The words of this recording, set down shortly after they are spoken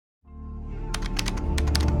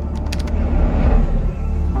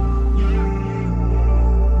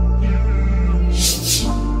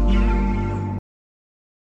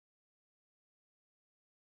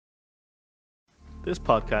This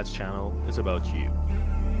podcast channel is about you,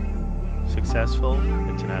 successful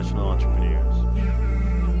international entrepreneurs,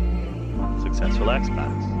 successful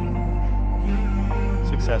expats,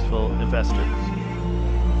 successful investors.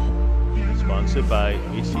 Sponsored by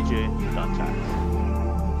HTJ.tax.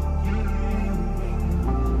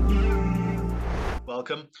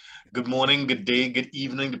 Welcome. Good morning, good day, good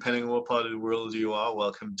evening, depending on what part of the world you are.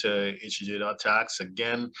 Welcome to HTJ.tax.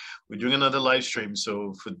 Again, we're doing another live stream.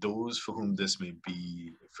 So for those for whom this may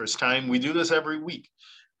be first time, we do this every week.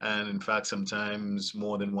 And in fact, sometimes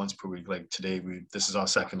more than once per week. Like today, this is our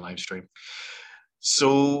second live stream.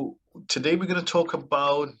 So today we're going to talk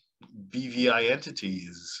about BVI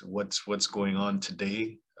entities. What's going on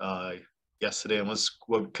today, yesterday, and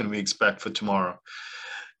what can we expect for tomorrow?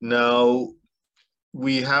 Now,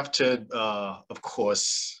 we have to, of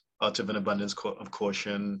course, out of an abundance of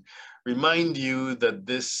caution, remind you that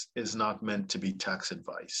this is not meant to be tax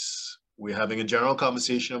advice. We're having a general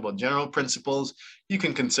conversation about general principles. You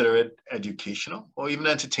can consider it educational or even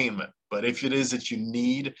entertainment. But if it is that you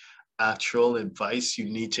need actual advice, you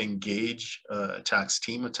need to engage a tax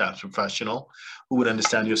team, a tax professional who would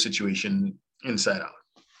understand your situation inside out.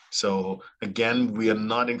 So again, we are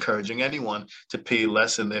not encouraging anyone to pay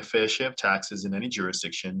less than their fair share of taxes in any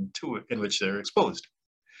jurisdiction in which they're exposed.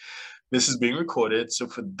 This is being recorded, so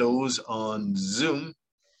for those on Zoom,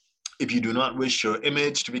 if you do not wish your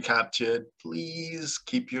image to be captured, please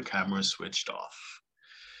keep your camera switched off.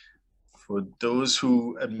 For those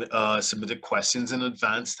who submitted questions in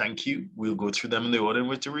advance, thank you. We'll go through them in the order in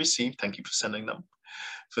which they received. Thank you for sending them.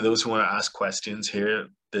 For those who want to ask questions here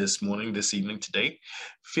this morning, this evening, today,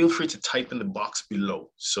 feel free to type in the box below.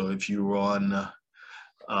 So if you're on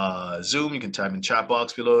Zoom, you can type in chat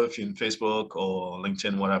box below. If you're in Facebook or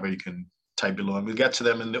LinkedIn, whatever, you can type below and we'll get to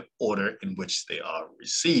them in the order in which they are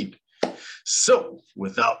received. So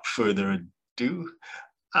without further ado,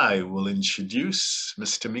 I will introduce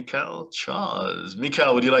Mr. Mikael Charles.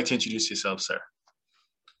 Mikael, would you like to introduce yourself, sir?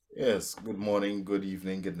 Yes, good morning, good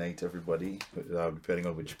evening, good night, everybody, depending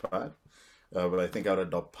on which part. But I think I would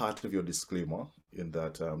adopt part of your disclaimer in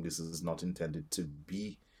that this is not intended to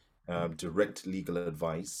be direct legal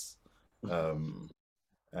advice. And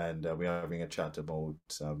we're having a chat about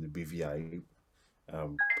the BVI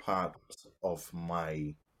part of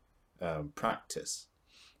my practice.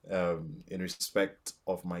 In respect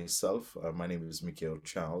of myself, my name is Mikael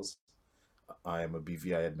Charles. I am a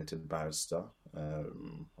BVI admitted barrister.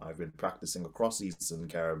 I've been practicing across the Eastern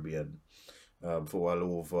Caribbean for well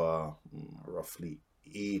over roughly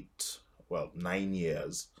 9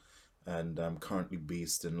 years, and I'm currently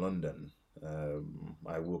based in London.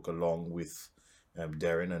 I work along with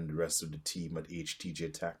Darren and the rest of the team at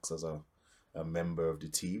HTJ Tax as a member of the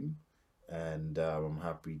team, and I'm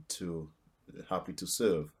happy to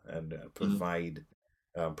serve and provide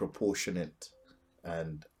proportionate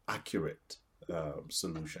and accurate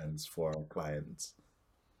solutions for our clients.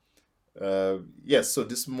 Yes, so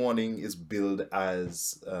this morning is billed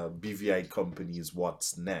as BVI companies.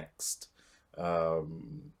 What's next?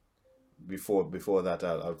 Before that,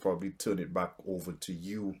 I'll probably turn it back over to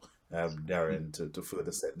you, Darren, to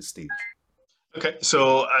further set the stage. Okay,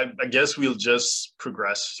 so I guess we'll just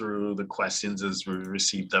progress through the questions as we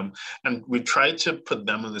receive them. And we try to put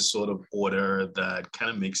them in the sort of order that kind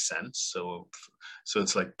of makes sense. So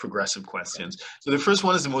it's like progressive questions. So the first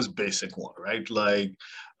one is the most basic one, right? Like,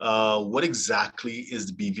 what exactly is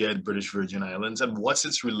the BVI, the British Virgin Islands, and what's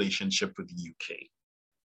its relationship with the UK?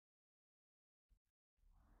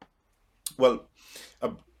 Well,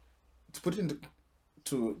 to put into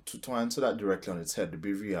to answer that directly on its head, the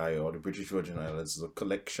BVI, or the British Virgin Islands, is a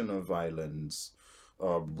collection of islands,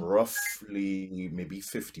 roughly maybe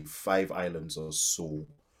 55 islands or so.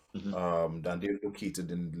 And they're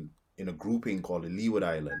located in a grouping called the Leeward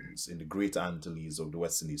Islands in the Great Antilles of the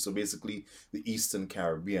West Indies. So basically, the Eastern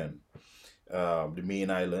Caribbean. The main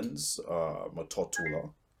islands are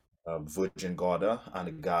Tortola, Virgin Gorda,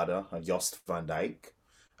 Anegada, and Jost van Dyke.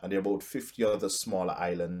 And there are about 50 other smaller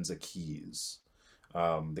islands or keys.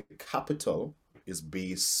 The capital is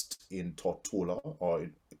based in Tortola,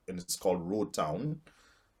 and it's called Road Town.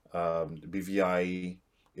 The BVI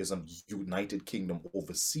is a United Kingdom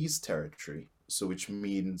overseas territory, so which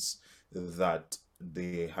means that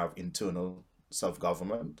they have internal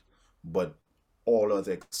self-government, but all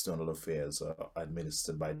other external affairs are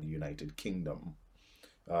administered by the United Kingdom.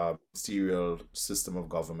 Serial system of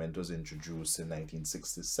government was introduced in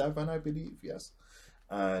 1967, I believe, yes,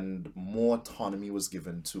 and more autonomy was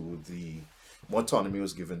given to the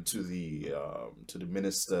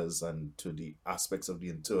ministers and to the aspects of the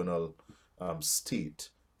internal state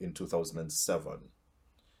in 2007.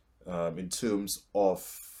 In terms of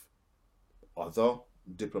other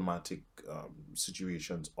diplomatic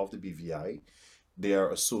situations of the BVI, they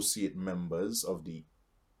are associate members of the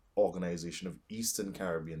Organization of Eastern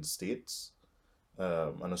Caribbean States,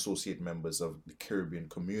 and associate members of the Caribbean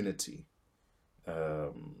Community.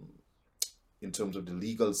 Um, in terms of the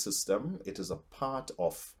legal system, it is a part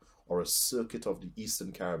of or a circuit of the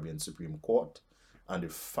Eastern Caribbean Supreme Court, and the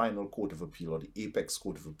final court of appeal or the apex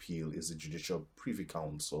court of appeal is the Judicial Privy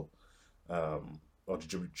Council, or the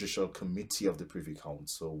Judicial Committee of the Privy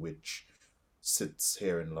Council, which sits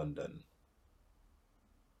here in London.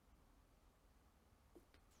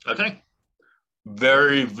 Okay.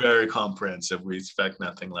 Very, very comprehensive. We expect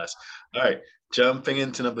nothing less. All right. Jumping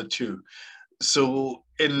into number two. So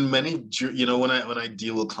in many, when I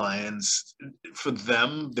deal with clients, for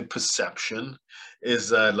them, the perception is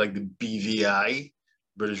that like the BVI,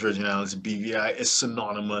 British Virgin Islands, BVI is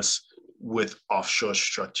synonymous with offshore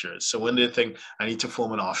structures. So when they think I need to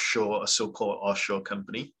form an offshore, a so-called offshore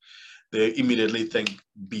company, they immediately think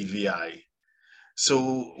BVI.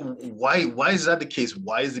 So why is that the case?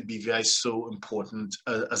 Why is the BVI so important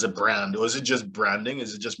as a brand? Or is it just branding?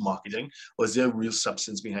 Is it just marketing? Or is there a real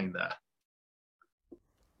substance behind that?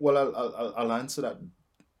 Well, I'll answer that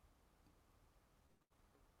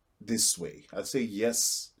this way. I'd say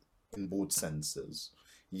yes in both senses.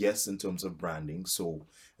 Yes, in terms of branding. So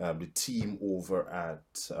the team over at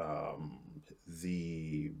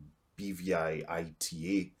the BVI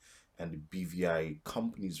ITA and the BVI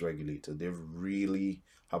companies regulator, they've really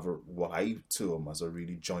have a, what I term as a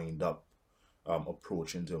really joined up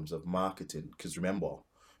approach in terms of marketing. Because remember,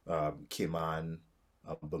 Cayman,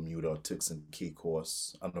 Bermuda, Turks and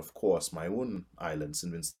Caicos, and of course my own island,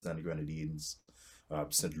 St. Vincent and the Grenadines,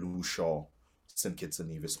 St. Lucia, St. Kitts and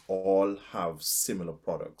Nevis, all have similar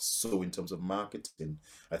products. So in terms of marketing,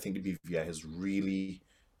 I think the BVI has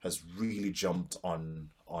really jumped on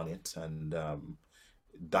it, and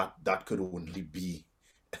that could only be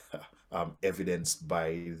evidenced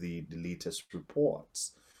by the latest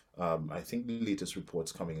reports. I think the latest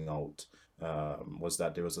reports coming out was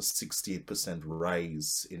that there was a 68%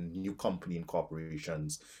 rise in new company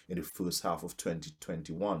incorporations in the first half of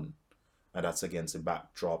 2021, and that's against a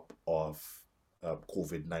backdrop of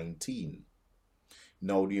COVID-19.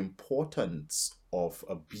 Now, the importance of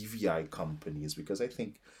a BVI company is because I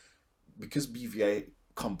think because BVI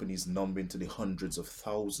companies number into the hundreds of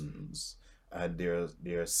thousands, and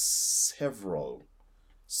there are several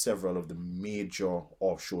of the major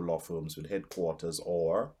offshore law firms with headquarters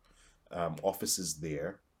or offices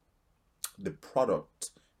there. The product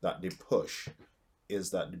that they push is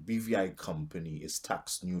that the BVI company is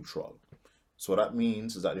tax neutral. So what that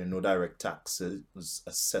means is that there are no direct taxes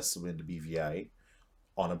assessable in the BVI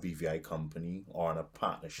on a BVI company or on a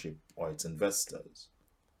partnership or its investors.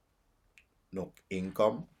 No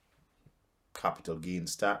income, capital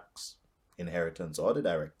gains tax, inheritance, or the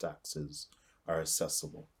direct taxes are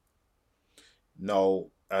assessable. Now,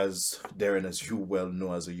 as Darren, as you well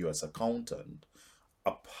know as a US accountant,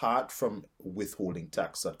 apart from withholding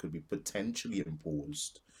tax that could be potentially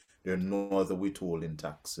imposed, there are no other withholding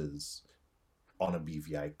taxes on a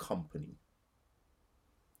BVI company.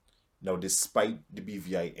 Now, despite the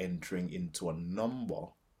BVI entering into a number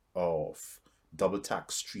of double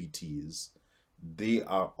tax treaties, they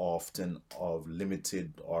are often of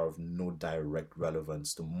limited or of no direct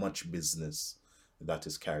relevance to much business that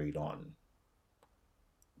is carried on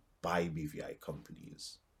by BVI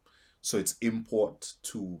companies. So it's import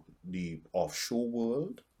to the offshore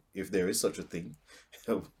world, if there is such a thing.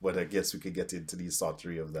 But I guess we could get into the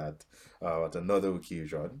esotery of that at another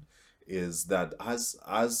occasion. Is that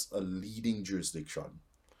as a leading jurisdiction,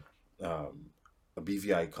 um, a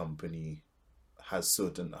BVI company has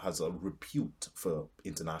a repute for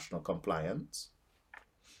international compliance.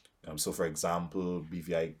 So, for example,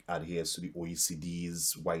 BVI adheres to the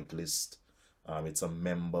OECD's whitelist. It's a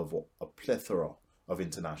member of a plethora of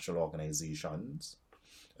international organizations,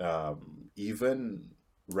 even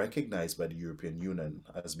recognized by the European Union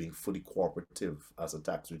as being fully cooperative as a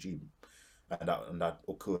tax regime. And that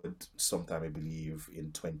occurred sometime, I believe,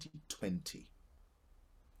 in 2020.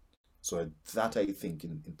 So that I think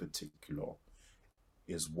in particular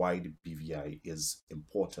is why the BVI is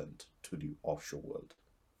important to the offshore world.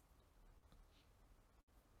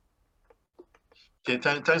 Okay,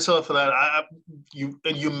 thanks a lot for that.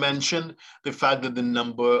 You mentioned the fact that the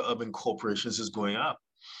number of incorporations is going up.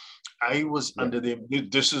 I was Yeah. under the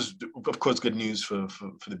this is of course good news for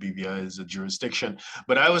the BVI as a jurisdiction,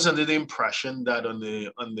 but I was under the impression that on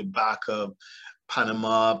the back of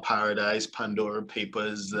Panama Paradise Pandora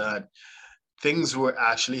Papers that things were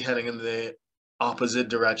actually heading in the opposite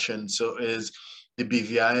direction. So is the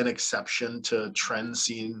BVI an exception to trends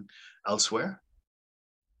seen elsewhere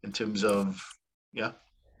in terms of, yeah?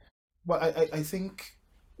 Well, I think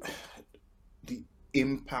the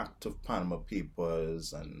impact of Panama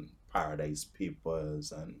Papers and Paradise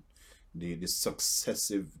Papers and the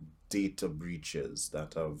successive data breaches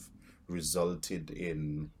that have resulted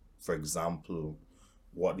in, for example,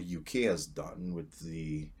 what the UK has done with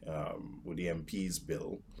the MP's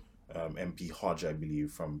bill, MP Hodge, I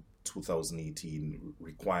believe, from 2018,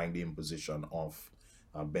 requiring the imposition of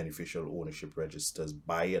beneficial ownership registers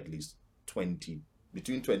by at least 20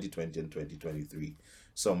 between 2020 and 2023,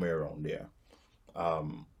 somewhere around there.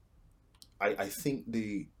 Um, I think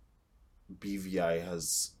the BVI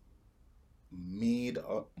has made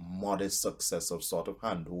a modest success of sort of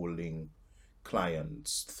handholding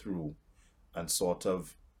clients through and sort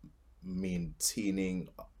of maintaining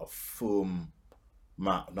a firm,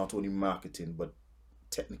 not only marketing but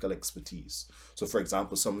technical expertise. So, for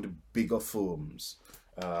example, some of the bigger firms,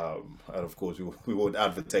 and of course we won't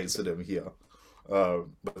advertise to them here,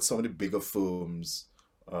 but some of the bigger firms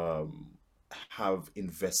um, have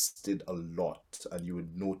invested a lot, and you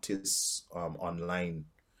would notice online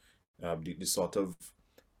the sort of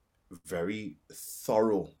very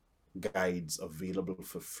thorough guides available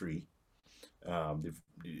for free. The,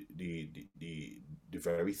 the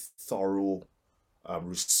very thorough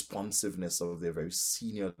responsiveness of their very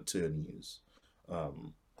senior attorneys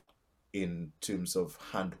um, in terms of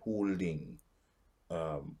hand holding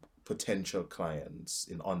potential clients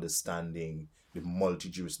in understanding the multi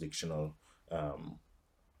jurisdictional um,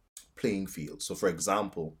 playing field. So, for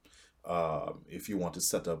example, if you want to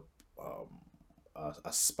set up a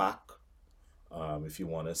SPAC, if you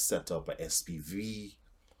want to set up a SPV,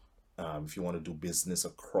 if you want to do business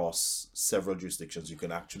across several jurisdictions, you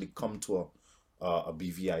can actually come to a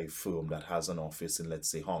BVI firm that has an office in, let's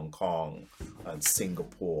say, Hong Kong and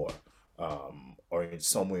Singapore, or in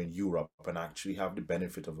somewhere in Europe, and actually have the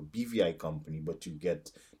benefit of a BVI company, but you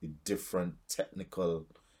get the different technical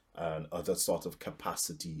and other sort of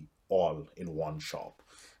capacity all in one shop.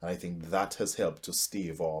 And I think that has helped to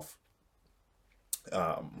stave off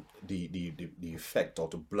the effect, or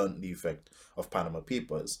to blunt the effect of Panama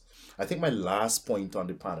Papers. I think my last point on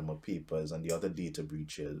the Panama Papers and the other data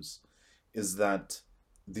breaches is that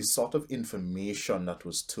the sort of information that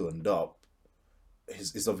was turned up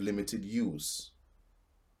is of limited use.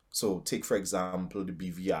 So, take for example the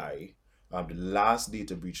BVI. The last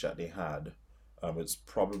data breach that they had, it's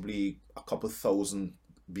probably a couple thousand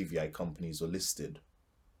BVI companies were listed,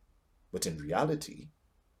 but in reality,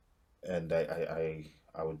 and I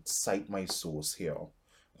would cite my source here.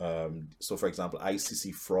 So, for example,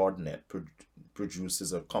 ICC FraudNet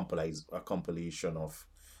produces a compilation of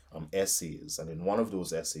essays, and in one of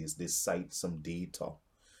those essays, they cite some data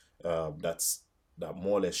that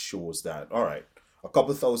more or less shows that, all right, a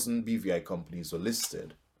couple thousand BVI companies were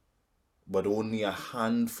listed, but only a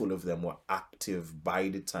handful of them were active by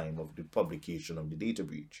the time of the publication of the data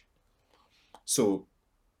breach. So,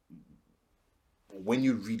 when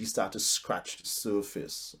you really start to scratch the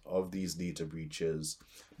surface of these data breaches,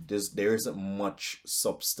 there isn't much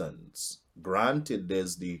substance. Granted,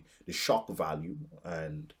 there's the shock value,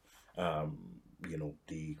 and um, you know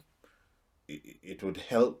it would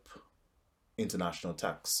help international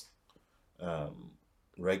tax um,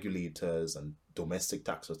 regulators and domestic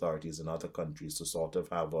tax authorities in other countries to sort of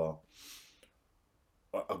have a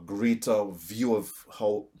greater view of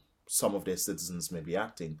how some of their citizens may be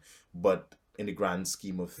acting, but in the grand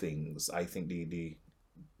scheme of things, I think the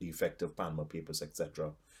effect of Panama Papers,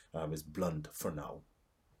 etc., is blunt for now.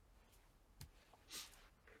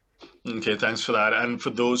 Okay, thanks for that. And for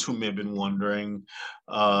those who may have been wondering,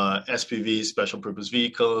 SPV, special purpose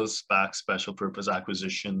vehicles, SPAC, special purpose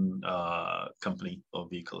acquisition company or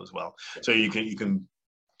vehicle as well. So you can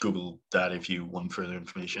Google that if you want further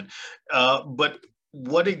information. But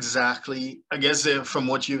what exactly, I guess from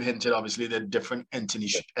what you hinted, obviously there are different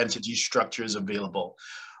entity structures available.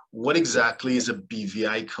 What exactly is a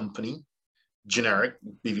BVI company, generic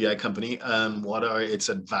BVI company, and what are its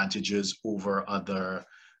advantages over other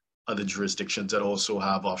jurisdictions that also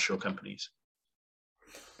have offshore companies?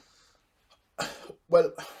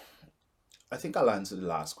 Well, I think I'll answer the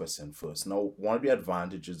last question first. Now, one of the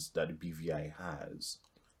advantages that the BVI has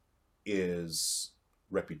is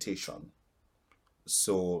reputation.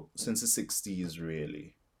 So, since the 60s,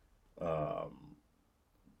 really, um,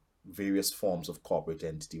 various forms of corporate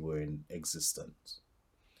entity were in existence.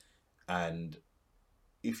 And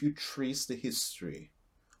if you trace the history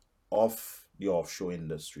of the offshore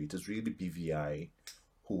industry, it is really BVI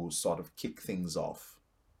who sort of kick things off.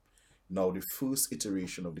 Now, the first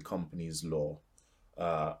iteration of the company's law,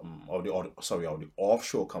 of the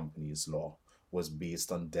offshore companies law, was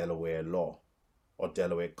based on Delaware law or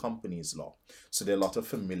Delaware companies law. So there are a lot of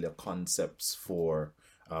familiar concepts for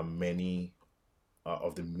many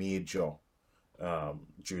of the major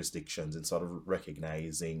jurisdictions in sort of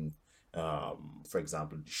recognizing, for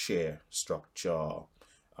example, the share structure,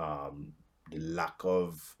 the lack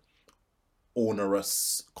of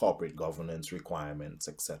onerous corporate governance requirements,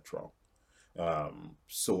 etc.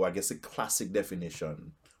 So I guess a classic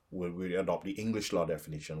definition would we adopt the English law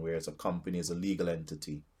definition, whereas a company is a legal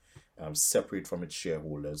entity separate from its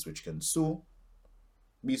shareholders, which can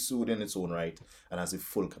be sued in its own right, and has the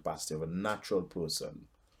full capacity of a natural person.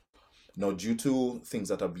 Now, due to things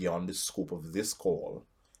that are beyond the scope of this call,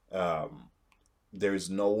 um, there is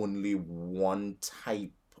now only one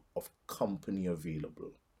type of company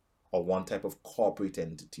available, or one type of corporate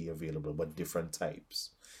entity available, but different types.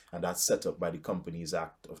 And that's set up by the Companies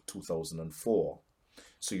Act of 2004.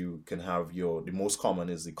 So you can have the most common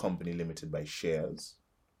is the company limited by shares.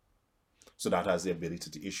 So that has the ability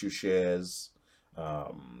to issue shares,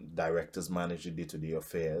 directors manage the day-to-day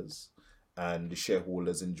affairs, and the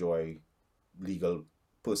shareholders enjoy legal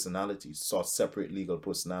personality, so separate legal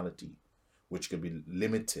personality, which can be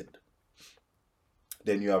limited.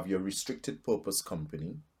 Then you have your restricted purpose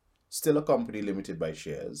company, still a company limited by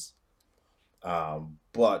shares,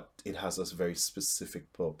 but it has a very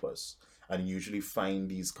specific purpose. And you usually find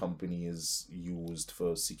these companies used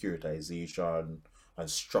for securitization and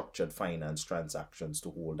structured finance transactions to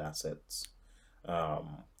hold assets.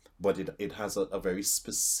 Um, but it has a very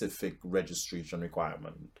specific registration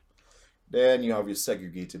requirement. Then you have your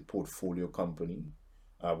segregated portfolio company,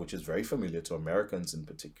 which is very familiar to Americans in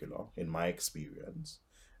particular, in my experience.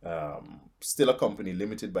 Still a company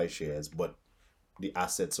limited by shares, but the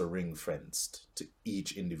assets are ring fenced to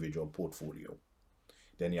each individual portfolio.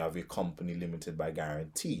 Then you have a company limited by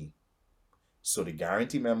guarantee. So the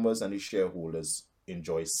guarantee members and the shareholders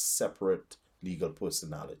enjoy separate legal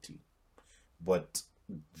personality. But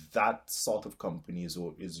that sort of company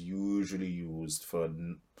is usually used for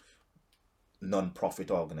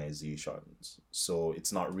non-profit organizations. So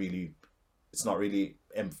it's not really, no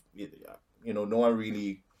one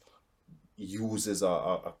really uses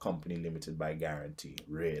a company limited by guarantee,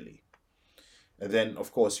 really. And then,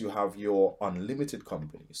 of course, you have your unlimited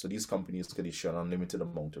company. So these companies can issue an unlimited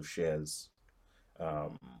amount of shares.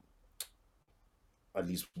 Um, at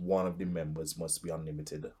least one of the members must be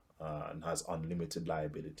unlimited and has unlimited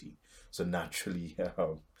liability. So naturally,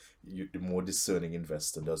 the more discerning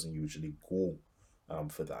investor doesn't usually go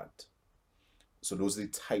for that. So those are the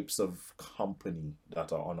types of company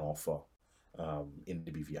that are on offer in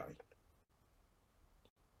the BVI.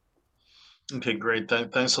 Okay, great.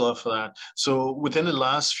 Thanks a lot for that. So within the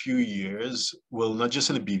last few years, well, not just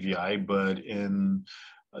in the BVI, but in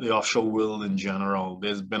the offshore world in general,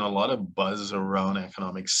 there's been a lot of buzz around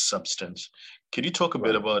economic substance. Could you talk a bit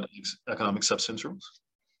Right. about economic substance rules?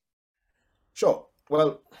 Sure.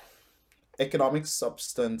 Well, economic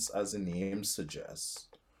substance, as the name suggests,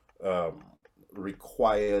 um,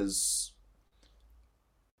 requires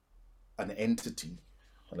an entity.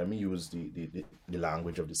 Let me use the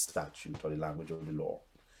language of the statute or the language of the law.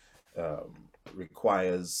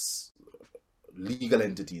 Requires legal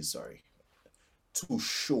entities, sorry, to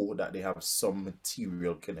show that they have some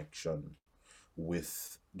material connection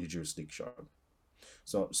with the jurisdiction.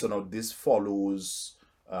 So now this follows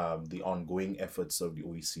the ongoing efforts of the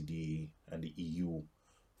OECD and the EU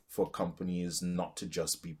for companies not to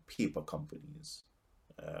just be paper companies.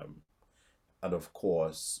 Um, and of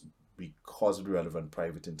course, because of the relevant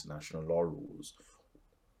private international law rules,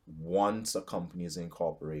 once a company is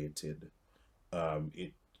incorporated,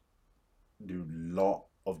 it the law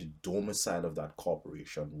of the domicile of that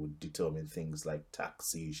corporation would determine things like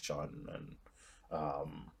taxation and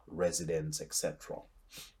residence, etc.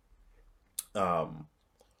 Um,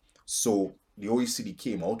 so the OECD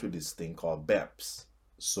came out with this thing called BEPS.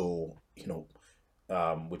 So,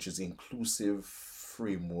 which is inclusive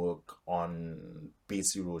framework on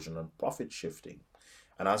base erosion and profit shifting.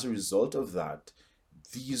 And as a result of that,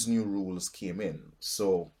 these new rules came in.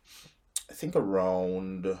 So I think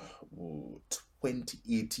around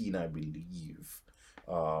 2018, I believe,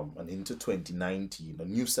 and into 2019, a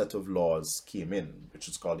new set of laws came in, which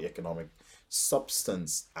is called the Economic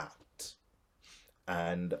Substance Act.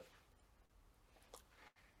 And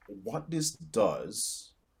what this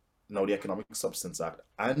does, now the Economic Substance Act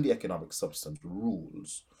and the Economic Substance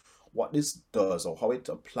Rules, what this does or how it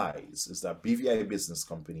applies is that BVI business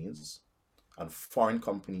companies and foreign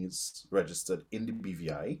companies registered in the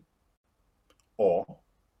BVI or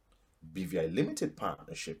BVI limited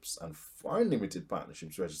partnerships and foreign limited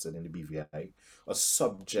partnerships registered in the BVI are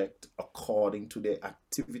subject, according to their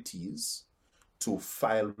activities, to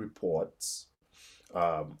file reports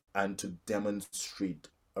and to demonstrate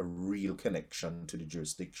a real connection to the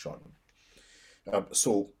jurisdiction.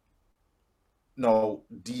 So now,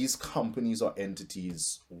 these companies or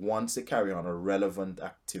entities, once they carry on a relevant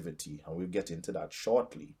activity, and we'll get into that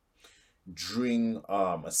shortly, during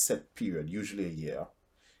a set period, usually a year,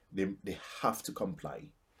 they have to comply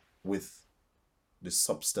with the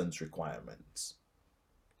substance requirements,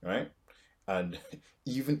 right? And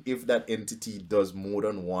even if that entity does more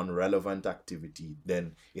than one relevant activity,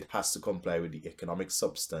 then it has to comply with the economic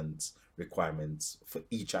substance requirements for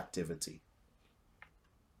each activity.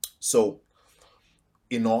 So,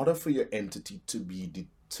 in order for your entity to be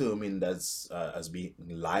determined as being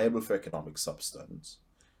liable for economic substance,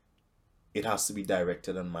 it has to be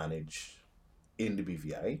directed and managed in the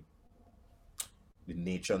BVI. The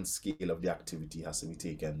nature and scale of the activity has to be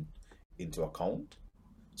taken into account.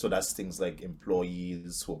 So that's things like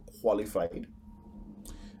employees who are qualified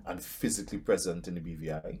and physically present in the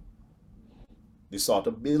BVI, the sort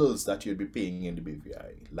of bills that you'd be paying in the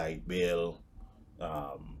BVI, light bill,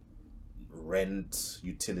 um, rent,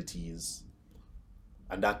 utilities,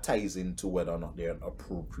 and that ties into whether or not they're an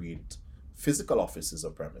appropriate physical offices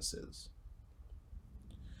or premises.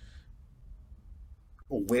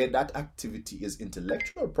 Where that activity is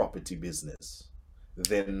intellectual property business,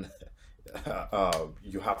 then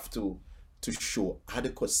you have to show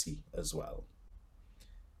adequacy as well.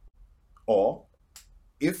 Or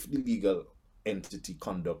if the legal entity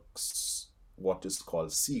conducts what is called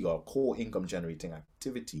CIGA, or core income generating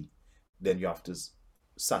activity, then you have to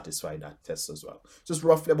satisfy that test as well. So it's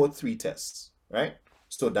roughly about 3 tests, right?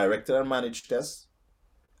 So directed and managed test,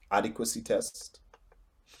 adequacy test,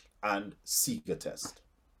 and CIGA test.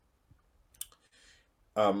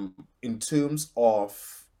 In terms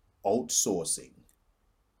of outsourcing,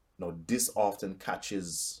 now this often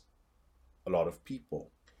catches a lot of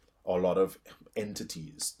people, or a lot of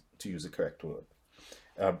entities, to use the correct word.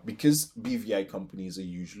 Because BVI companies are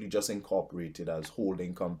usually just incorporated as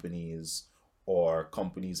holding companies or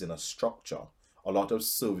companies in a structure, a lot of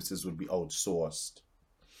services would be outsourced.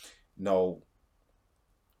 Now,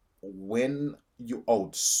 when you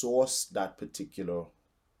outsource that particular,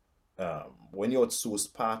 when you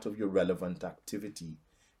outsource part of your relevant activity,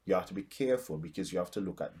 you have to be careful because you have to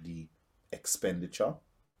look at the expenditure,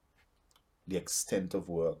 the extent of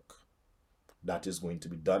work that is going to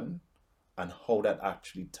be done, and how that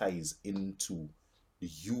actually ties into the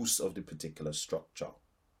use of the particular structure.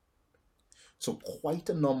 So quite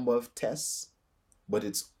a number of tests, but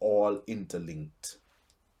it's all interlinked.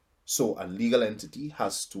 So a legal entity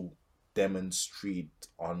has to demonstrate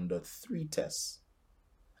under 3 tests.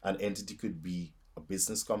 An entity could be a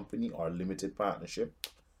business company or a limited partnership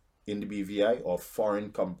in the BVI, or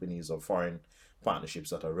foreign companies or foreign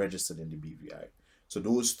partnerships that are registered in the BVI. So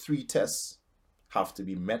those 3 tests have to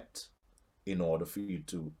be met in order for you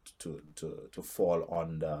to fall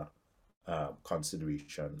under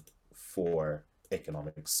consideration for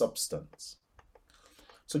economic substance.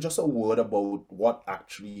 So just a word about what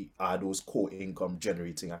actually are those core income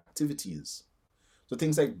generating activities. So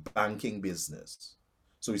things like banking business.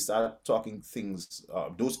 So we start talking things,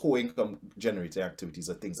 those core income generating activities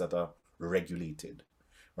are things that are regulated,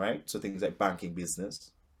 right? So things like banking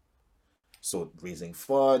business. So raising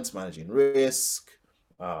funds, managing risk,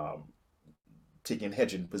 taking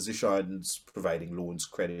hedging positions, providing loans,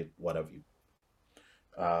 credit, whatever you.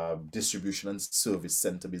 Distribution and service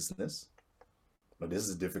center business. Now, this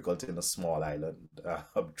is difficult in a small island.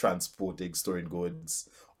 Transporting, storing goods,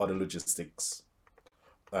 other logistics.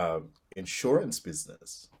 Insurance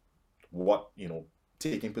business.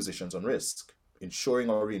 Taking positions on risk, insuring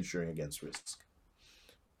or reinsuring against risk.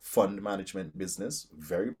 Fund management business,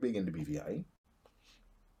 very big in the BVI.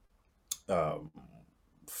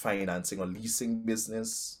 Financing or leasing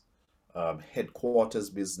business, headquarters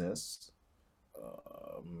business.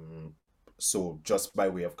 So just by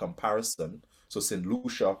way of comparison, so St.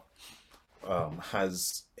 Lucia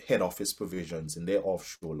has head office provisions in their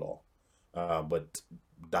offshore law, but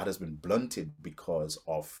that has been blunted because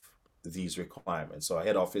of these requirements. So a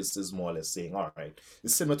head office is more or less saying, all right,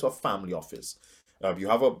 it's similar to a family office. You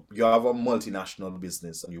have a multinational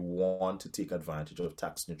business and you want to take advantage of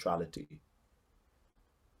tax neutrality.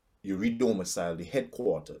 You redomicile the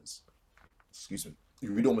headquarters. Excuse me.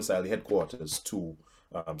 You redomicile the headquarters to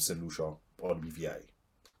St. Lucia or the BVI.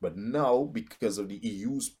 But now, because of the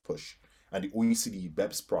EU's push and the OECD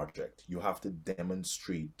BEPS project, you have to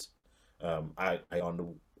demonstrate. I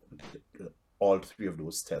all three of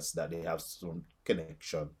those tests that they have some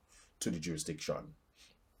connection to the jurisdiction.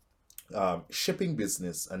 Shipping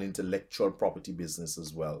business and intellectual property business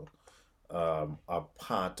as well are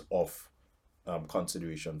part of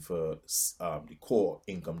consideration for the core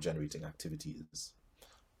income generating activities.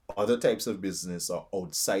 Other types of business are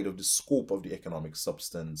outside of the scope of the economic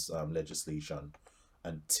substance legislation,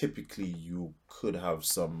 and typically you could have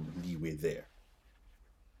some leeway there.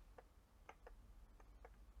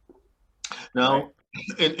 Right? Now,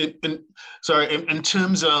 in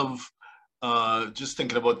terms of just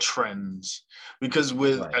thinking about trends, because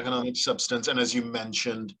with Right. economic substance, and as you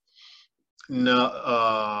mentioned,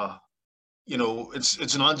 no,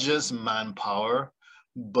 it's not just manpower,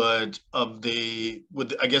 but of the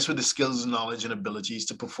with I guess with the skills, knowledge, and abilities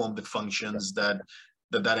to perform the functions that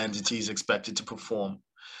entity is expected to perform.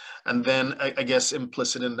 And then I guess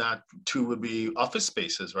implicit in that too would be office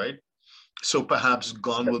spaces, right? So perhaps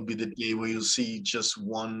gone will be the day where you'll see just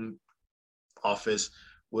one office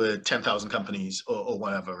with 10,000 companies or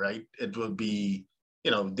whatever, right? It will be,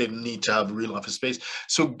 they need to have real office space.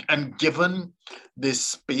 So, and given the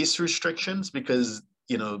space restrictions, because,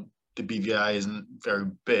 the BVI isn't very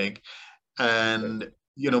big, and,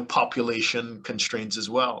 population constraints as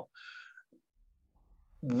well.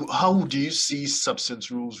 How do you see substance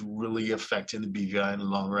rules really affecting the BVI in the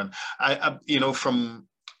long run? From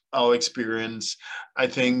our experience, I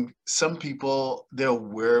think some people, they're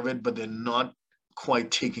aware of it, but they're not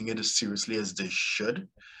quite taking it as seriously as they should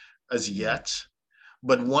as yet.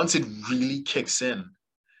 But once it really kicks in,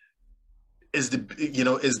 is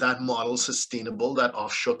that model sustainable, that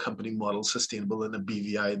offshore company model sustainable in a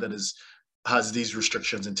BVI that has these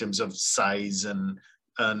restrictions in terms of size and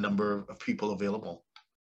number of people available?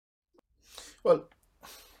 Well,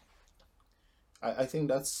 I think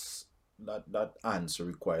that answer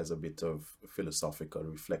requires a bit of philosophical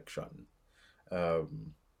reflection.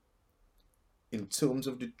 Um, in terms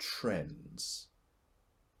of the trends,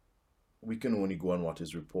 we can only go on what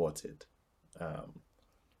is reported. Um,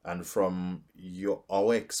 and from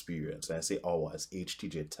our experience, and I say our as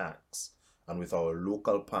HTJ Tax, and with our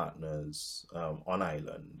local partners on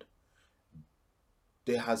island,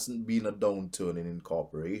 there hasn't been a downturn in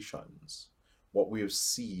incorporations. What we have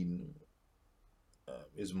seen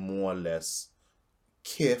is more or less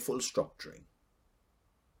careful structuring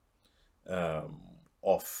um,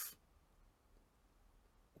 of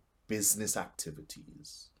business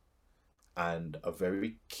activities and a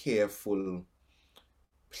very careful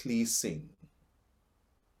placing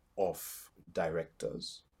of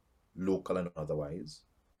directors, local and otherwise,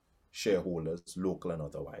 shareholders, local and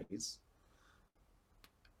otherwise,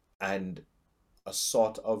 and a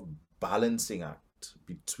sort of balancing act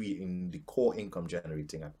between the core income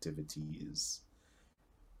generating activities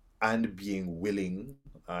and being willing,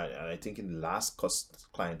 and I think in the last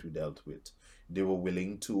client we dealt with, they were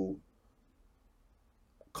willing to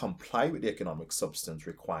comply with the economic substance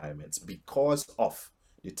requirements because of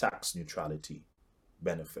the tax neutrality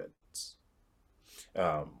benefits.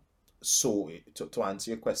 Um, so to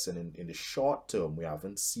answer your question, in the short term, we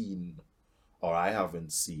haven't seen, or I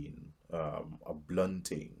haven't seen, a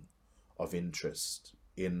blunting of interest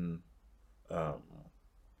um,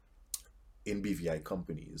 in BVI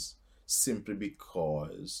companies simply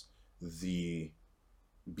because the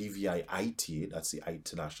BVI IT, that's the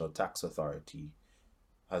International Tax Authority,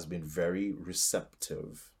 has been very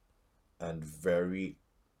receptive and very,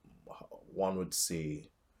 one would say,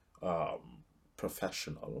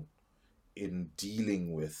 professional in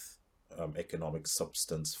dealing with economic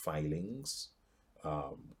substance filings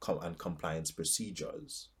and compliance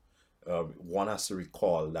procedures. One has to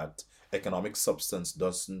recall that economic substance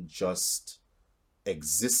doesn't just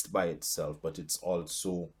exist by itself, but it's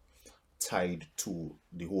also tied to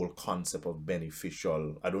the whole concept of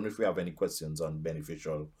beneficial. I don't know if we have any questions on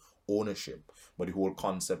beneficial ownership, but the whole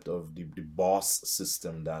concept of the boss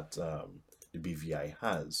system that the BVI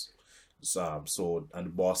has. And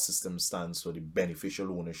the boss system stands for the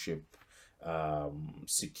beneficial ownership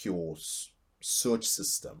secure search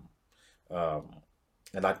system. Um,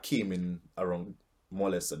 and that came in around more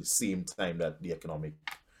or less at the same time that the economic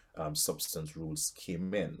substance rules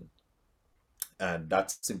came in. And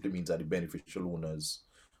that simply means that the beneficial owners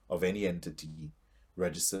of any entity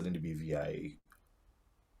registered in the BVI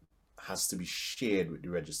has to be shared with the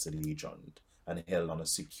registered agent and held on a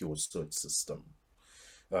secure search system.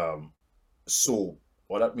 Um, so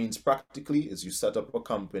what that means practically is you set up a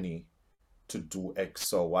company to do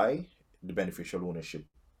X or Y, the beneficial ownership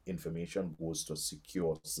information goes to a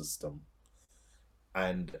secure system.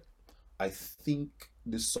 And I think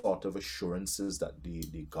the sort of assurances that the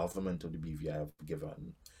government of the BVI have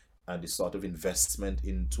given and the sort of investment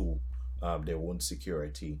into their own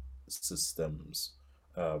security systems.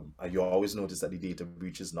 And you always notice that the data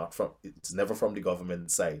breach is not from, it's never from the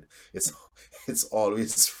government side. It's it's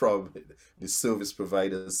always from the service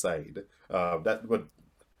provider side. But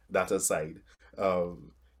that aside,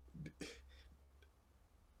 um,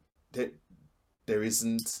 there, there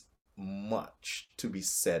isn't much to be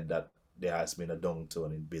said that there has been a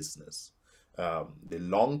downturn in business. The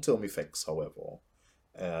long term effects, however,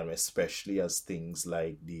 especially as things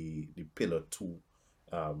like the Pillar 2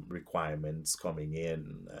 requirements coming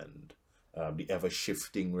in, and the ever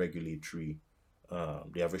shifting regulatory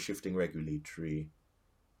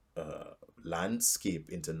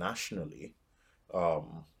landscape internationally,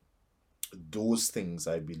 um, those things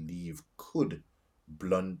I believe could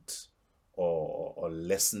blunt or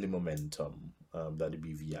lessen the momentum that the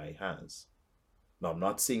BVI has. Now, I'm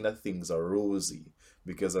not saying that things are rosy,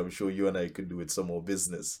 because I'm sure you and I could do with some more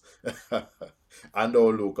business, and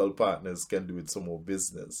our local partners can do with some more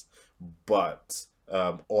business. But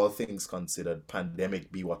all things considered,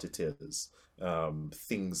 pandemic be what it is,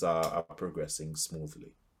 things are progressing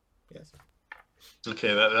smoothly. Yes.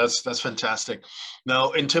 Okay, that's fantastic.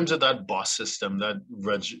 Now, in terms of that boss system, that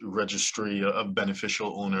registry of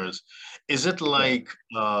beneficial owners, is it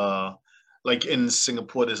Yeah. like in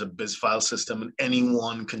Singapore, there's a biz file system and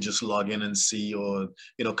anyone can just log in and see, or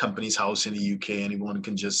Company's House in the UK, anyone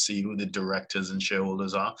can just see who the directors and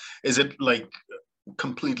shareholders are? Is it like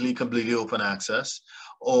completely open access,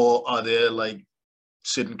 or are there like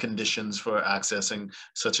certain conditions for accessing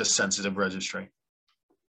such a sensitive registry?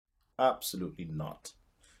 Absolutely not.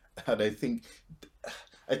 And I think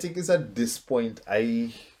it's at this point,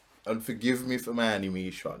 and forgive me for my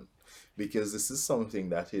animation, because this is something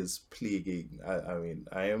that is plaguing.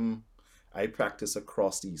 I practice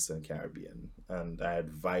across the Eastern Caribbean, and I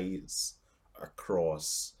advise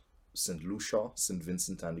across St. Lucia, St.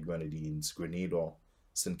 Vincent and the Grenadines, Grenada,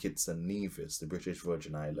 St. Kitts and Nevis, the British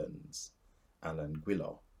Virgin Islands, and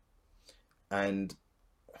Anguilla. And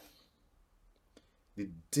the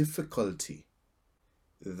difficulty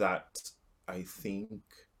that I think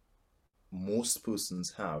most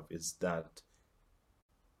persons have is that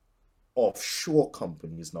offshore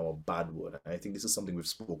company is now a bad word. And I think this is something we've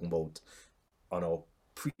spoken about on our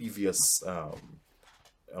previous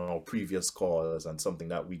calls, and something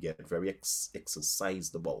that we get very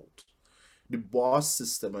exercised about. The BOSS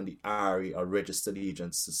system and the RA, or registered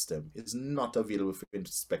agent system, is not available for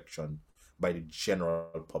inspection by the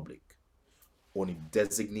general public. Only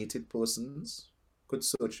designated persons could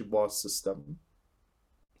search the BOSS system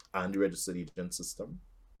and the registered agent system.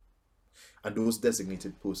 And those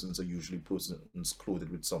designated persons are usually persons clothed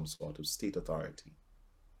with some sort of state authority.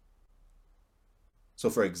 So,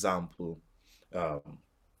 for example, um,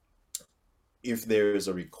 if there is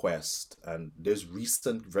a request, and there's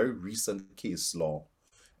very recent case law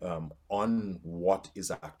on what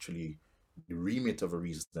is actually the remit of a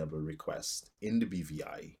reasonable request in the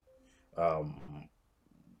BVI, um,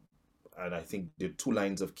 and I think there are two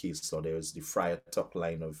lines of case law. There's um,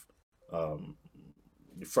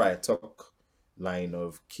 the Friar Tuck line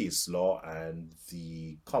of case law, and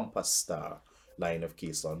the Compass Star line of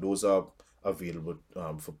case law. And those are available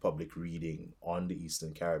for public reading on the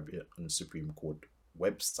Eastern Caribbean Supreme Court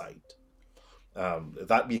website.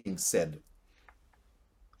 That being said,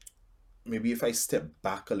 maybe if I step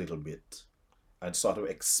back a little bit and sort of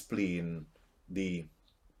explain the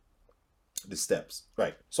steps.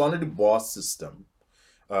 Right. So under the BOSS system,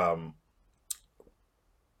 um,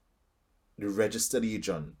 the registered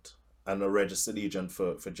agent, and a registered agent,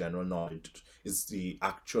 for general knowledge, is the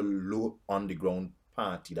actual low on the ground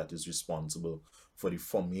party that is responsible for the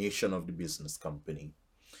formation of the business company.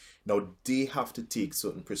 Now, they have to take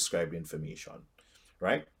certain prescribed information,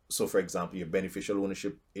 right? So, for example, your beneficial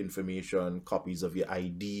ownership information, copies of your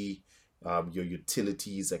ID, your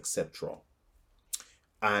utilities, etc.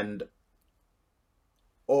 And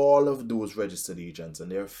all of those registered agents, and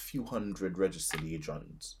there are a few hundred registered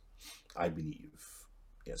agents, I believe.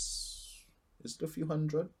 Yes. Is it a few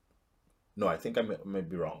hundred? No, I think I may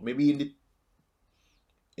be wrong. Maybe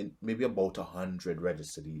maybe about 100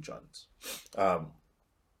 registered agents. Um,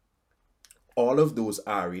 all of those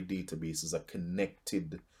RA databases are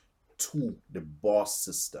connected to the BOSS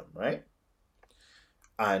system, right?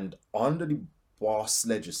 And under the BOSS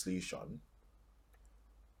legislation,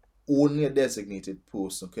 only a designated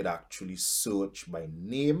person could actually search by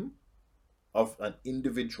name of an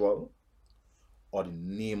individual, or the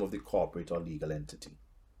name of the corporate or legal entity.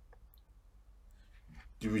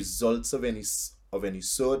 The results of any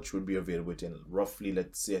search would be available in roughly,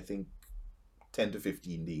 let's say, I think 10 to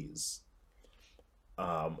 15 days.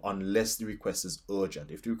 unless the request is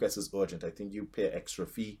urgent. If the request is urgent, I think you pay extra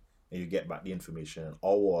fee and you get back the information in an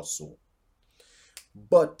hour or so.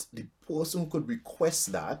 But the person who could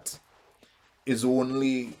request that is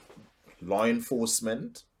only law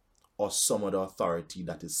enforcement or some other authority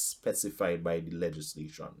that is specified by the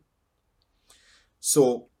legislation.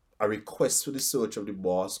 So a request for the search of the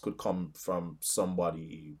boss could come from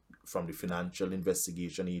somebody from the Financial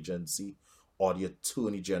Investigation Agency or the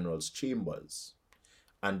Attorney General's chambers.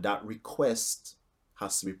 And that request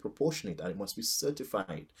has to be proportionate and it must be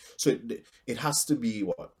certified. So it has to be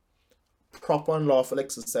what? Proper and lawful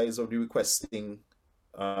exercise of the requesting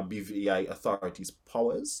BVI authorities'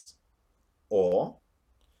 powers, or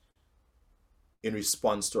in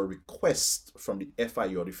response to a request from the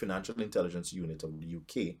FIU, or the Financial Intelligence Unit of the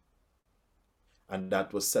UK, and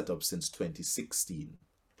that was set up since 2016.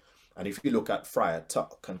 And if you look at Friar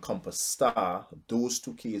Tuck and Compass Star, those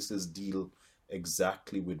two cases deal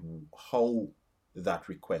exactly with how that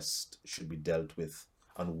request should be dealt with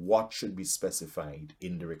and what should be specified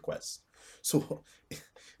in the request. So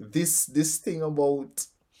this thing about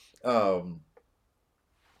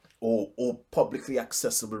or publicly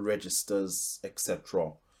accessible registers,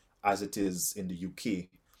 etc., as it is in the UK,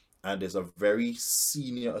 and there's a very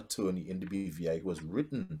senior attorney in the BVI who has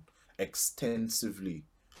written extensively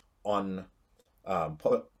on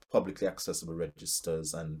publicly accessible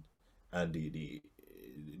registers and the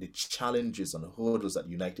challenges and hurdles that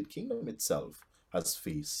the United Kingdom itself has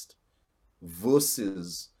faced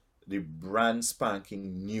versus the brand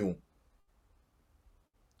spanking new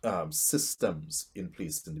systems in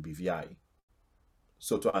place in the BVI.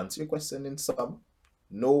 So to answer your question in sum,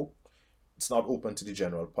 no, it's not open to the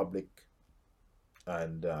general public.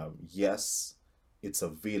 And yes, it's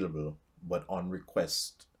available, but on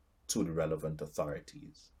request to the relevant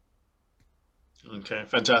authorities. Okay,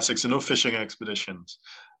 fantastic. So no fishing expeditions.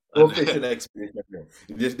 No fishing expedition.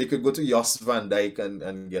 They could go to Jos Van Dyke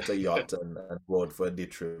and get a yacht and go out for a day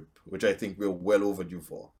trip, which I think we're well overdue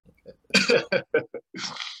for.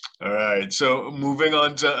 All right. So moving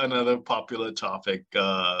on to another popular topic,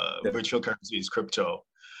 virtual currencies, crypto.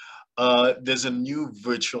 There's a new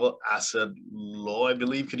virtual asset law, I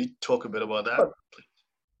believe. Can you talk a bit about that?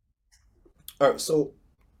 All right. So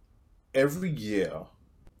every year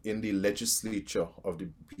in the legislature of the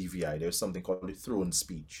BVI, there's something called the throne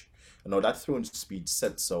speech. And now that throne speech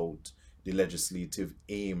sets out the legislative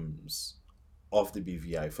aims of the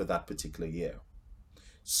BVI for that particular year.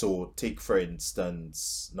 So take for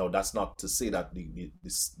instance, now that's not to say that the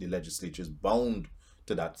legislature is bound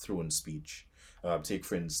to that throne speech. Take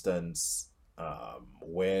for instance,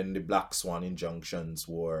 when the Black Swan injunctions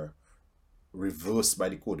were reversed by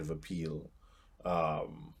the Court of Appeal,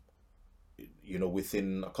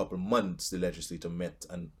 within a couple of months, the legislature met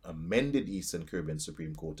and amended the Eastern Caribbean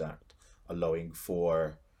Supreme Court Act, allowing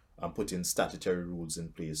for putting statutory rules in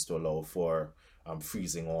place to allow for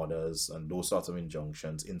freezing orders and those sorts of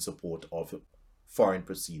injunctions in support of foreign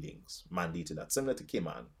proceedings mandated that, similar to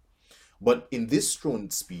Cayman. But in this throne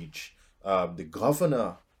speech, the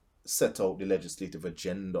governor set out the legislative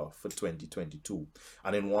agenda for 2022.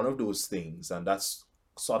 And in one of those things, and that's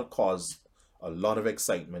sort of caused a lot of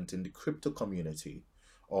excitement in the crypto community,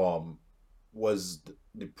 was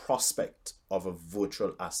the prospect of a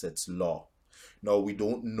virtual assets law. Now, we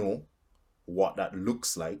don't know what that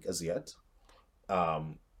looks like as yet.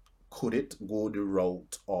 Could it go the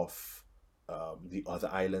route of the other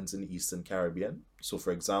islands in the Eastern Caribbean? So,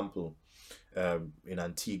 for example, in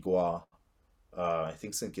Antigua, I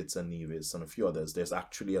think St. Kitts and Nevis, and a few others, there's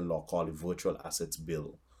actually a law called the Virtual Assets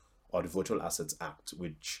Bill or the Virtual Assets Act,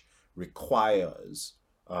 which requires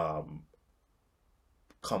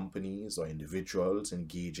companies or individuals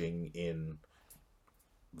engaging in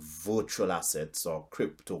virtual assets or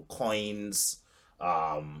crypto coins,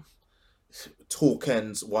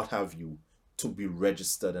 tokens, what have you, to be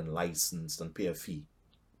registered and licensed and pay a fee.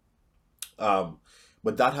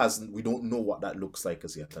 But that hasn't, we don't know what that looks like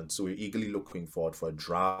as yet. And so we're eagerly looking forward for a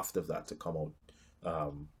draft of that to come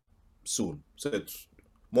out soon. So it's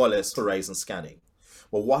more or less horizon scanning.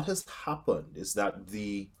 But what has happened is that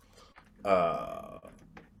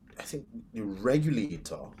I think the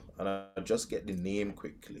regulator, and I'll just get the name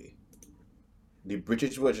quickly, the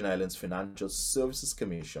British Virgin Islands Financial Services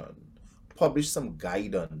Commission published some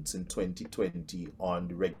guidance in 2020 on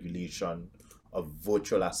the regulation of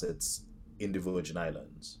virtual assets in the Virgin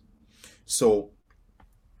Islands. So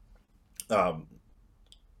the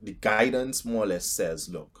guidance more or less says,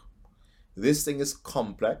 look, this thing is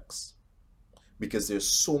complex because there's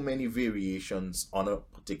so many variations on a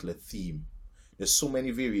particular theme. There's so many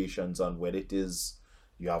variations on whether it is,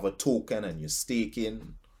 You have a token and you're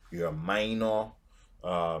staking, you're a miner,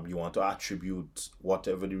 you want to attribute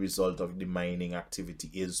whatever the result of the mining activity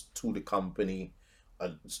is to the company,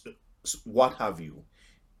 what have you.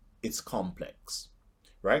 It's complex,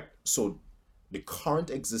 right? So the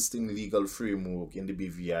current existing legal framework in the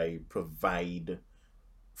BVI provide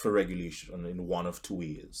for regulation in one of two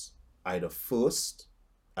ways. Either first,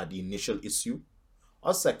 at the initial issue,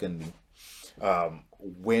 or secondly,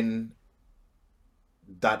 when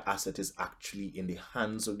that asset is actually in the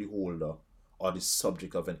hands of the holder or the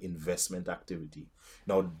subject of an investment activity.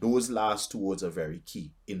 Now, those last two words are very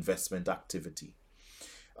key: investment activity.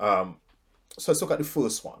 Um, so let's look at the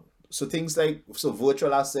first one. So things like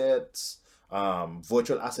virtual assets,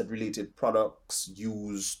 virtual asset related products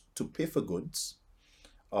used to pay for goods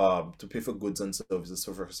and services.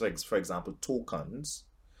 So for example, tokens,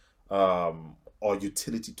 or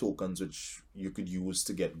utility tokens, which you could use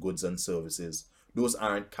to get goods and services. Those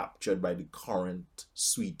aren't captured by the current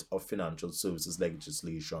suite of financial services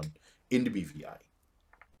legislation in the BVI.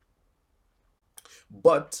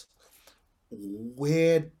 But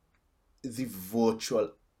where the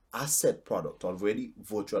virtual asset product or where the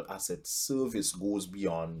virtual asset service goes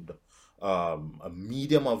beyond a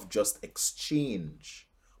medium of just exchange,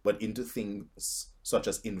 but into things such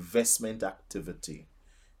as investment activity,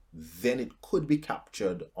 then it could be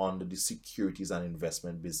captured under the Securities and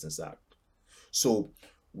Investment Business Act. So,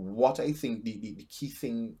 what I think the key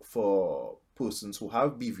thing for persons who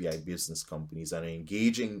have BVI business companies and are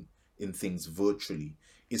engaging in things virtually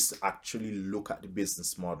is to actually look at the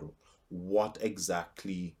business model. What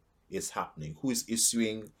exactly is happening? Who is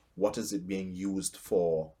issuing? What is it being used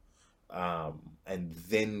for? And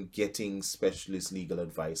then getting specialist legal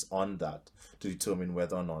advice on that to determine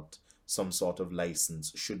whether or not some sort of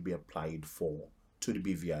license should be applied for to the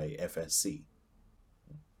BVI FSC.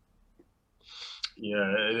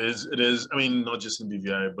 Yeah, it is. It is. I mean, not just in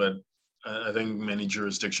BVI, but I think many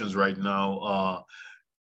jurisdictions right now are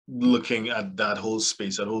looking at that whole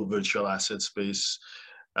space, that whole virtual asset space.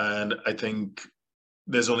 And I think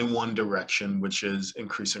there's only one direction, which is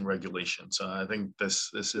increasing regulation. So I think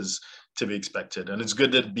this is to be expected, and it's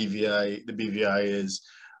good that the BVI is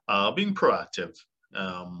being proactive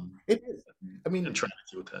It is. I and mean, trying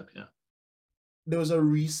to deal with that. Yeah. there was a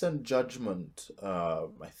recent judgment, I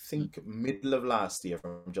think middle of last year,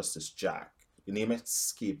 from Justice Jack. The name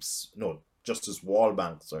escapes, no, Justice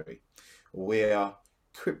Wallbank, sorry, where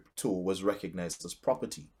crypto was recognized as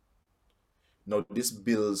property. Now, this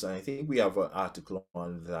builds, and I think we have an article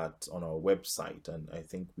on that on our website, and I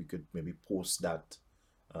think we could maybe post that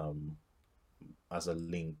um, as a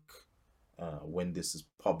link when this is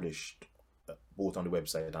published, both on the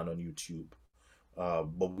website and on YouTube.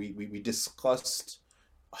 But we discussed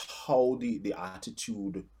how the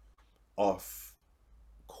attitude of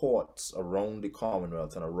courts around the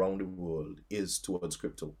Commonwealth and around the world is towards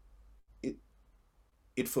crypto. It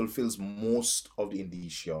it fulfills most of the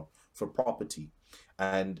indicia for property.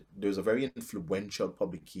 And there's a very influential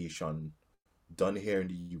publication done here in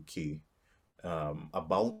the UK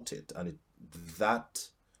about it, and that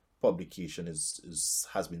publication is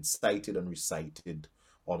has been cited and recited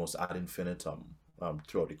almost ad infinitum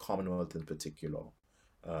throughout the Commonwealth in particular,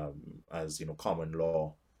 as you know, common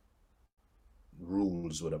law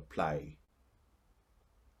rules would apply.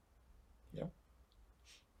 Yeah.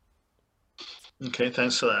 Okay,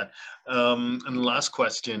 thanks for that. And the last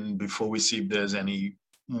question before we see if there's any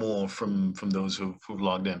more from those who've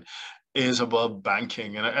logged in is about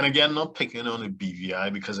banking. And again, not picking on the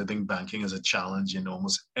BVI because I think banking is a challenge in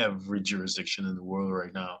almost every jurisdiction in the world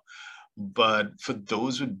right now. But for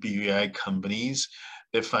those with BVI companies,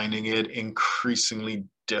 they're finding it increasingly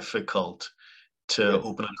difficult to Yeah.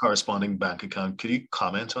 open a corresponding bank account. Could you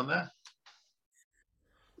comment on that?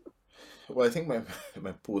 Well, I think my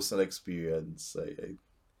my personal experience,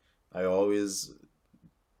 I always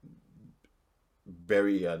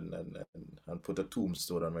bury and put a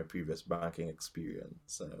tombstone on my previous banking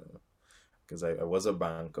experience, because I was a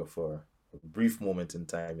banker for a brief moment in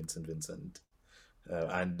time in St. Vincent,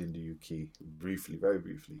 and in the UK, briefly, very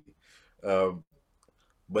briefly. Um,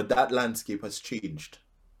 but that landscape has changed.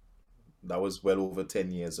 That was well over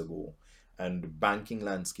 10 years ago. And the banking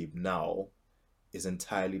landscape now is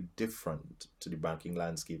entirely different to the banking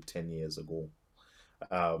landscape 10 years ago.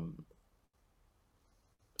 Um,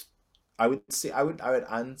 I would say I would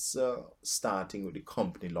answer starting with the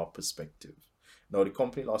company law perspective. Now, the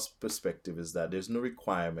company law perspective is that there's no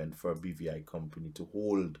requirement for a BVI company to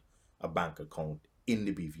hold a bank account in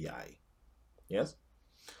the BVI. Yes?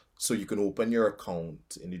 So you can open your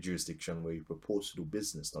account in the jurisdiction where you propose to do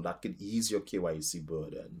business. Now, that can ease your KYC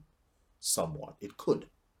burden. somewhat. It could.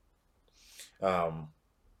 Um,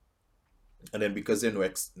 and then because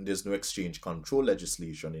there's no exchange control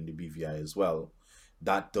legislation in the BVI as well,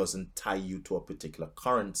 that doesn't tie you to a particular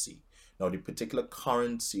currency. Now, the particular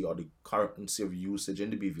currency or the currency of usage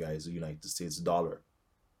in the BVI is the United States dollar,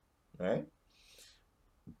 right?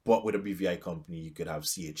 But with a BVI company, you could have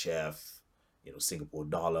CHF, Singapore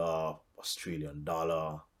dollar, Australian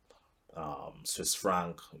dollar, Swiss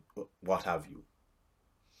franc, what have you.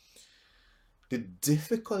 The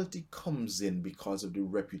difficulty comes in because of the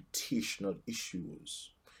reputational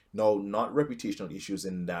issues. Now, not reputational issues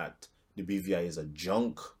in that the BVI is a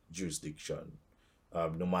junk jurisdiction,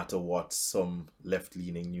 no matter what some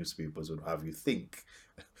left-leaning newspapers would have you think.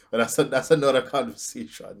 But that's another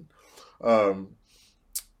conversation. Um,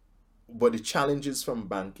 but the challenges from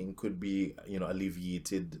banking could be,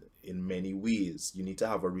 alleviated in many ways. You need to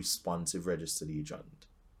have a responsive registered agent.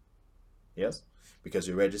 Yes, because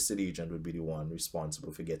your registered agent would be the one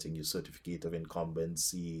responsible for getting your certificate of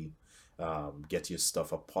incumbency, get your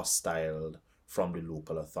stuff apostilled from the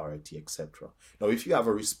local authority, etc. Now, if you have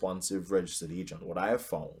a responsive registered agent, what I have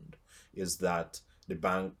found is that the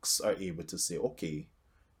banks are able to say, okay,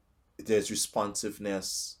 there's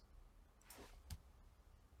responsiveness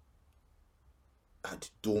at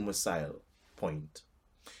domicile point.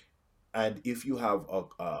 And if you have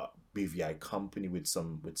a BVI company with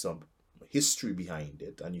some history behind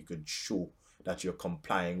it, and you could show that you're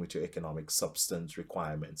complying with your economic substance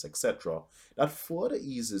requirements, etc., that further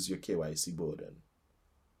eases your KYC burden.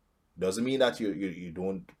 Doesn't mean that you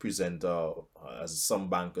don't present as some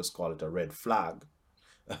bankers call it, a red flag.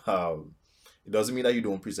 It doesn't mean that you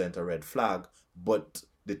don't present a red flag, but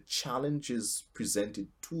the challenges presented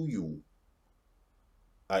to you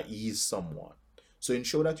are eased somewhat. So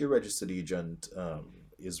ensure that your registered agent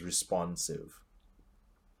is responsive.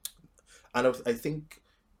 And I think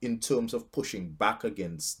in terms of pushing back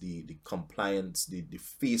against the compliance, the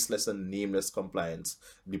faceless and nameless compliance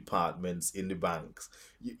departments in the banks,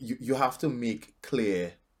 you have to make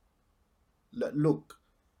clear that, look,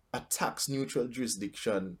 a tax neutral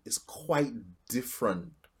jurisdiction is quite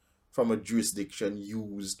different from a jurisdiction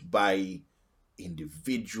used by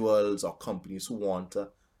individuals or companies who want to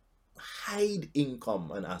hide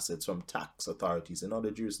income and assets from tax authorities in other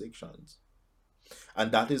jurisdictions.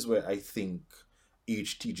 And that is where I think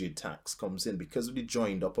HTJ tax comes in, because of the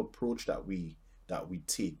joined up approach that we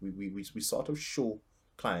take. We sort of show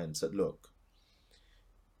clients that, look,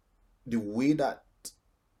 the way that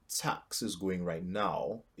tax is going right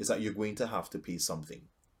now is that you're going to have to pay something.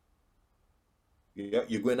 Yeah,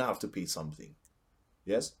 you're going to have to pay something.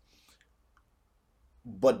 Yes.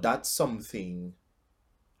 But that something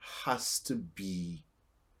has to be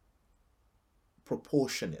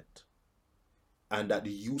proportionate, and that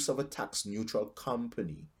the use of a tax neutral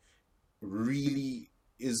company really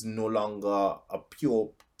is no longer a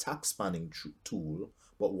pure tax planning tool,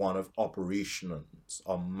 but one of operations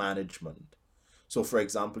or management. So, for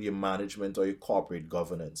example, your management or your corporate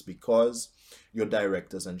governance, because your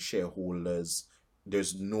directors and shareholders,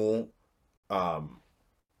 there's no um,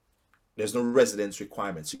 there's no residence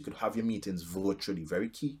requirements. You could have your meetings virtually, very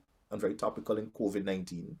key and very topical in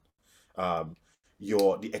COVID-19. Um,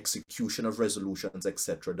 the execution of resolutions,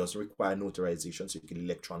 etc., doesn't require notarization, so you can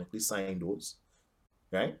electronically sign those,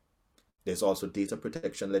 right? There's also data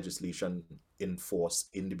protection legislation in force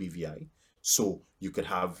in the BVI, so you could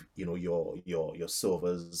have, your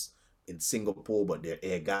servers in Singapore, but they're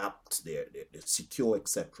air gapped, they're secure,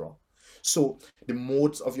 etc. So the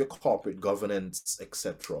modes of your corporate governance,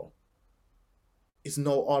 etc., is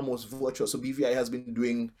now almost virtual. So BVI has been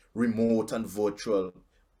doing remote and virtual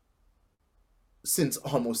since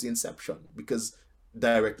almost the inception, because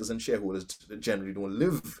directors and shareholders generally don't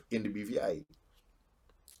live in the BVI.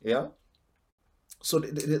 Yeah. So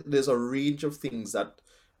there's a range of things that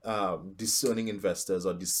discerning investors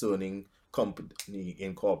or discerning company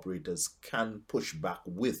incorporators can push back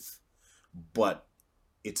with, but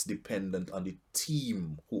it's dependent on the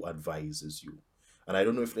team who advises you. And I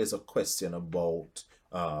don't know if there's a question about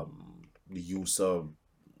the use of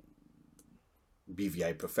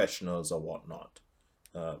BVI professionals or whatnot.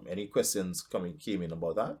 Any questions came in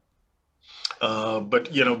about that?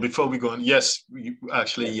 But before we go on, yes,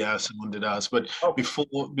 yeah, someone did ask. But Oh,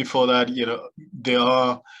 before that, there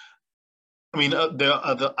are. I mean, there are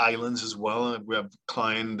other islands as well. We have a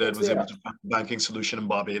client that yes, was they able are. to find a banking solution in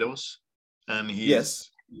Barbados, and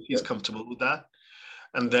Yes, he's comfortable with that.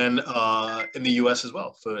 And then in the US as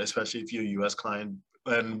well, for especially if you're a US client,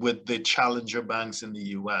 and with the challenger banks in the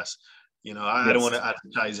US, I don't want yes, to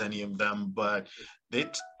advertise any of them, but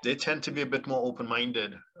they tend to be a bit more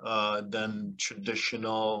open-minded than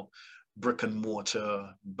traditional brick and mortar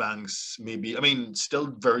banks maybe, I mean, still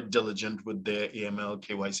very diligent with their AML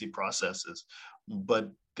KYC processes,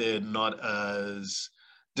 but they're not as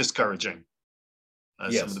discouraging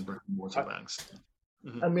as some of the Yes. brick and mortar Uh, banks.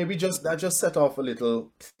 Mm-hmm. And maybe just that just set off a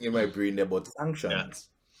little thing in my brain there about Yeah, sanctions.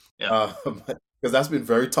 yeah, Because that's been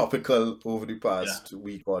very topical over the yeah. past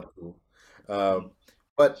week or two. Mm-hmm.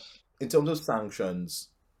 But in terms of sanctions,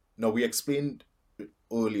 now we explained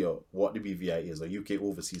earlier what the BVI is, a UK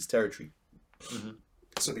overseas territory. Mm-hmm.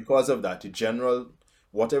 So because of that,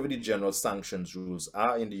 whatever the general sanctions rules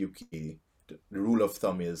are in the UK, the rule of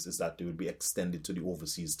thumb is that they would be extended to the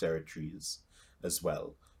overseas territories as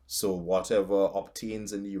well. So whatever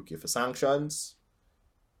obtains in the UK for sanctions,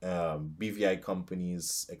 BVI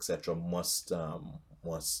companies, etc., must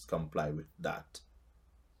comply with that.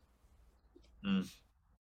 Mm.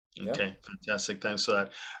 Yeah. Okay, fantastic. Thanks for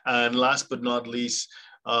that. And last but not least,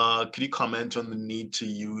 could you comment on the need to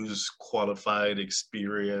use qualified,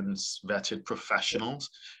 experienced, vetted professionals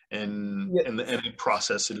Yeah. in any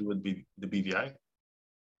process to do with the BVI?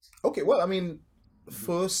 Okay. Well, I mean, Mm-hmm.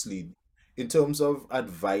 firstly, in terms of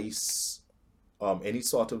advice, any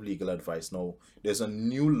sort of legal advice. Now, there's a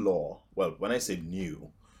new law. Well, when I say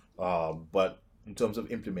new, but in terms of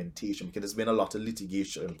implementation, because there's been a lot of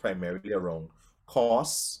litigation primarily around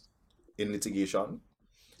costs in litigation.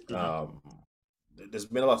 Mm-hmm. Um, there's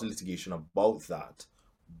been a lot of litigation about that.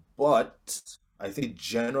 But I think the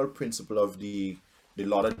general principle of the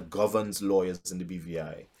law that governs lawyers in the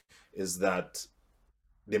BVI is that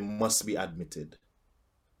they must be admitted.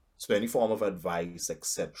 So any form of advice,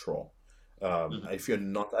 etc. Mm-hmm. If you're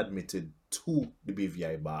not admitted to the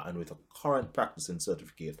BVI bar and with a current practicing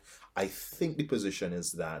certificate, I think the position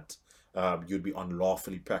is that you'd be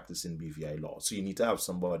unlawfully practicing BVI law. So you need to have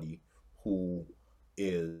somebody who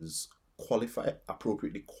is qualified,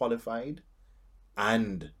 appropriately qualified,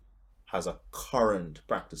 and has a current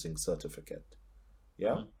practicing certificate.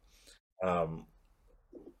 Yeah. Mm-hmm. Um,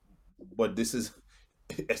 but this is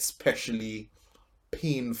especially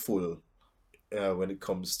painful when it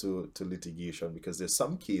comes to litigation because there's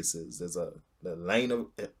some cases, a line of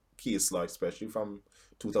case law, especially from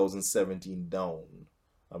 2017 down,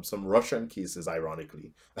 some Russian cases,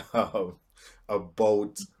 ironically,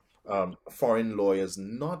 about foreign lawyers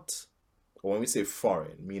not, when we say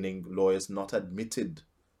foreign, meaning lawyers not admitted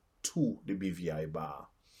to the BVI bar,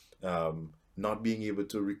 not being able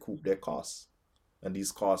to recoup their costs. And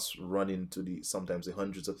these costs run into the sometimes the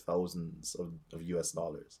hundreds of thousands of US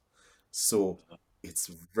dollars. So it's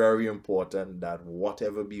very important that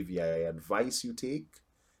whatever BVI advice you take,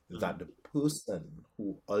 Mm-hmm. that the person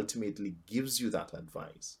who ultimately gives you that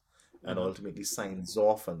advice and Mm-hmm. ultimately signs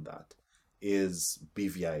off on that is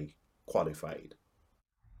BVI qualified.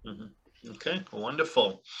 Mm-hmm. Okay,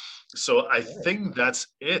 wonderful. So I All right. think that's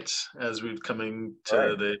it as we're coming All to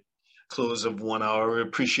right. the close of 1 hour. We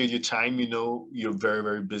appreciate your time. You know, you're very,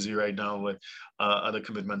 very busy right now with other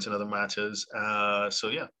commitments and other matters. So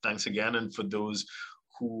yeah, thanks again. And for those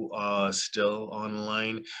who are still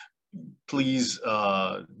online, please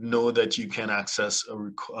know that you can access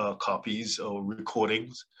copies or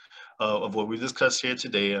recordings of what we discussed here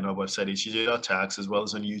today on our website, htj.tax, as well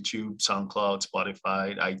as on YouTube, SoundCloud,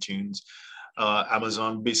 Spotify, iTunes,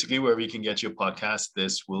 Amazon, basically wherever you can get your podcast,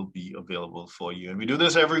 this will be available for you. And we do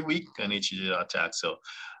this every week on htj.tax. So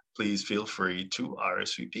please feel free to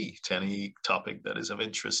RSVP to any topic that is of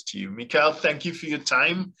interest to you. Mikhail, thank you for your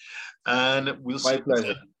time, and we'll My see you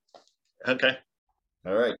pleasure. soon. Okay.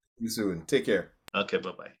 All right. See you soon. Take care. Okay,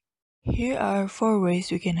 bye-bye. Here are 4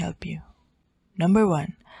 ways we can help you. Number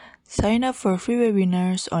 1. Sign up for free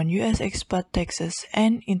webinars on US expat taxes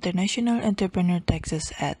and international entrepreneur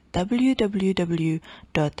taxes at www.htj.tax.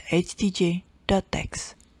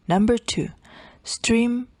 Number 2.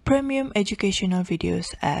 Stream premium educational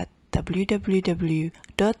videos at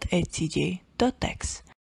www.htj.tax.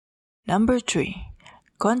 Number 3.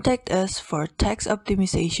 Contact us for tax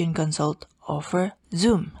optimization consult over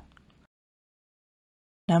Zoom.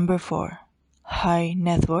 Number 4. High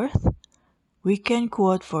net worth? We can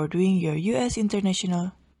quote for doing your US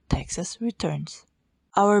international taxes returns.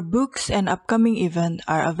 Our books and upcoming event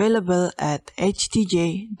are available at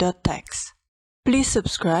htj.tax. Please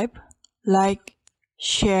subscribe, like,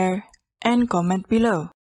 share, and comment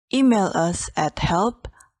below. Email us at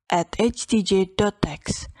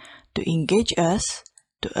help@htj.tax to engage us,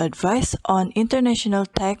 to advise on international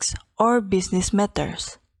tax or business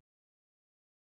matters.